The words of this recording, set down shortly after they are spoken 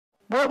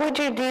What would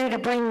you do to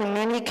bring the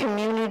many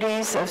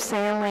communities of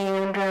San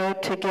Leandro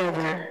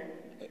together?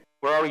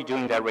 We're already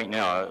doing that right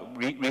now.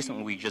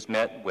 Recently, we just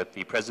met with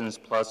the Presidents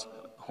Plus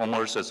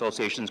Homeowners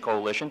Associations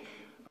Coalition.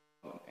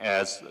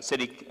 As a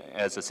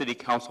city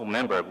council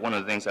member, one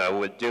of the things I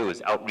would do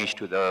is outreach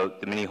to the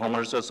many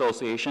homeowners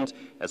associations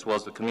as well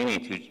as the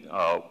community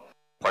to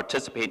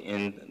participate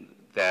in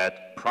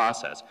that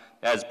process.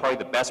 That is probably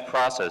the best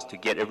process to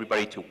get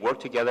everybody to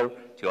work together,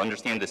 to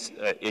understand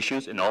the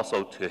issues, and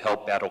also to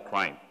help battle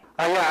crime.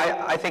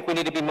 Yeah, I think we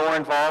need to be more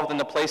involved in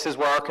the places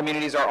where our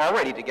communities are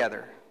already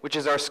together, which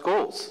is our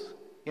schools.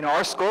 You know,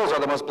 our schools are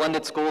the most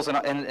blended schools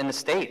in the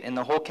state, in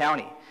the whole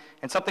county.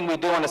 And something we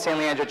do on the San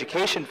Leandro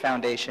Education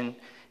Foundation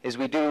is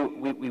we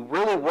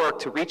really work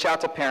to reach out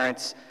to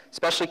parents,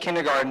 especially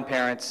kindergarten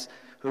parents,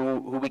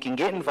 who we can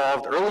get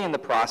involved early in the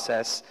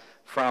process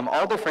from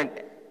all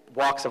different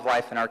walks of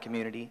life in our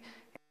community,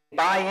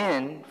 buy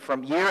in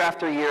from year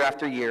after year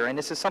after year, and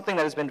this is something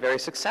that has been very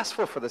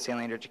successful for the San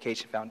Leandro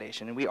Education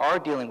Foundation, and we are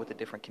dealing with the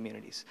different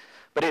communities.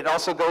 But it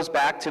also goes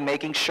back to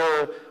making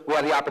sure we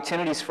have the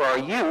opportunities for our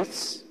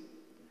youths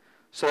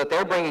so that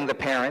they're bringing the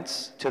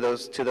parents to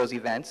those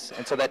events,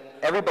 and so that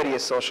everybody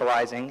is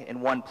socializing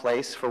in one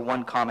place for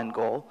one common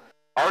goal.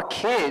 Our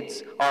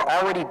kids are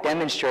already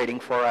demonstrating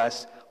for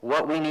us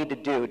what we need to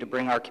do to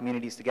bring our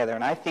communities together,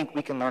 and I think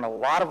we can learn a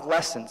lot of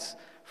lessons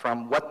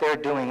from what they're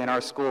doing in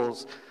our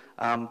schools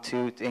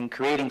in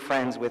creating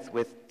friends with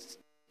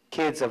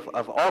kids of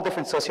all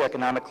different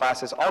socioeconomic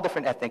classes, all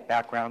different ethnic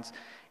backgrounds,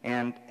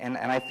 and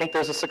I think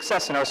there's a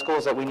success in our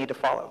schools that we need to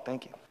follow.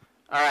 Thank you.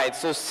 All right,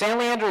 so San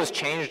Leandro has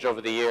changed over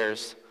the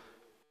years.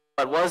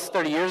 What was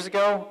 30 years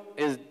ago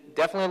is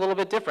definitely a little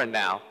bit different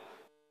now.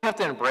 We have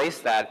to embrace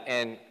that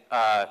and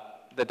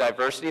the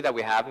diversity that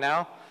we have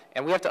now.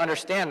 And we have to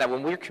understand that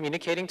when we're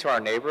communicating to our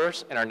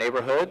neighbors in our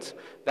neighborhoods,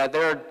 that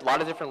there are a lot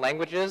of different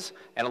languages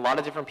and a lot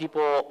of different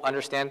people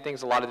understand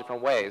things a lot of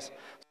different ways.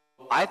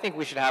 I think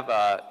we should have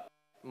a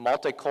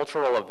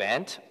multicultural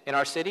event in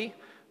our city,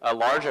 a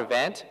large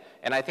event,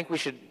 and I think we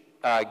should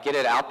get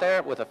it out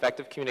there with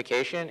effective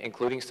communication,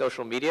 including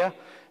social media,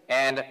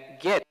 and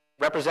get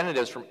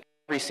representatives from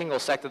every single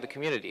sect of the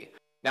community.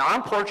 Now,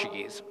 I'm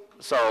Portuguese,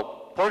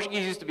 so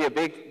Portuguese used to be a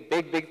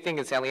big thing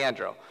in San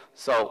Leandro.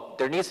 So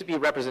there needs to be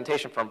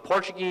representation from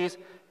Portuguese,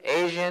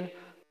 Asian,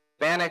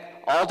 Hispanic,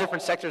 all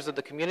different sectors of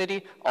the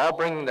community, all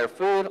bringing their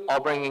food, all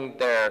bringing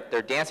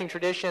their dancing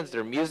traditions,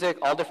 their music,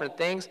 all different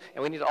things,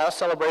 and we need to all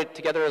celebrate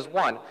together as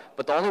one.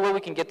 But the only way we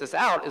can get this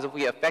out is if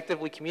we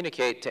effectively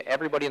communicate to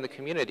everybody in the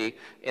community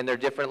in their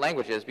different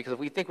languages, because if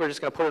we think we're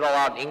just going to put it all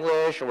out in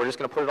English, or we're just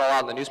going to put it all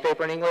out in the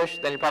newspaper in English,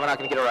 then you're probably not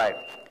going to get it right.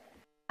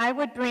 I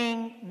would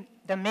bring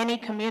the many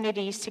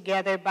communities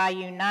together by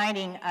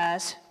uniting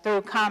us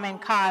through common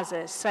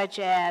causes such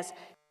as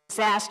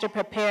disaster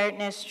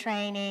preparedness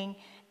training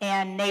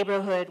and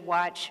neighborhood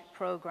watch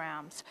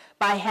programs.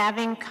 By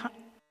having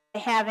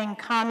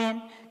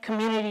common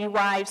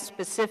community-wide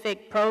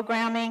specific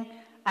programming,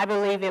 I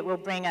believe it will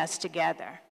bring us together.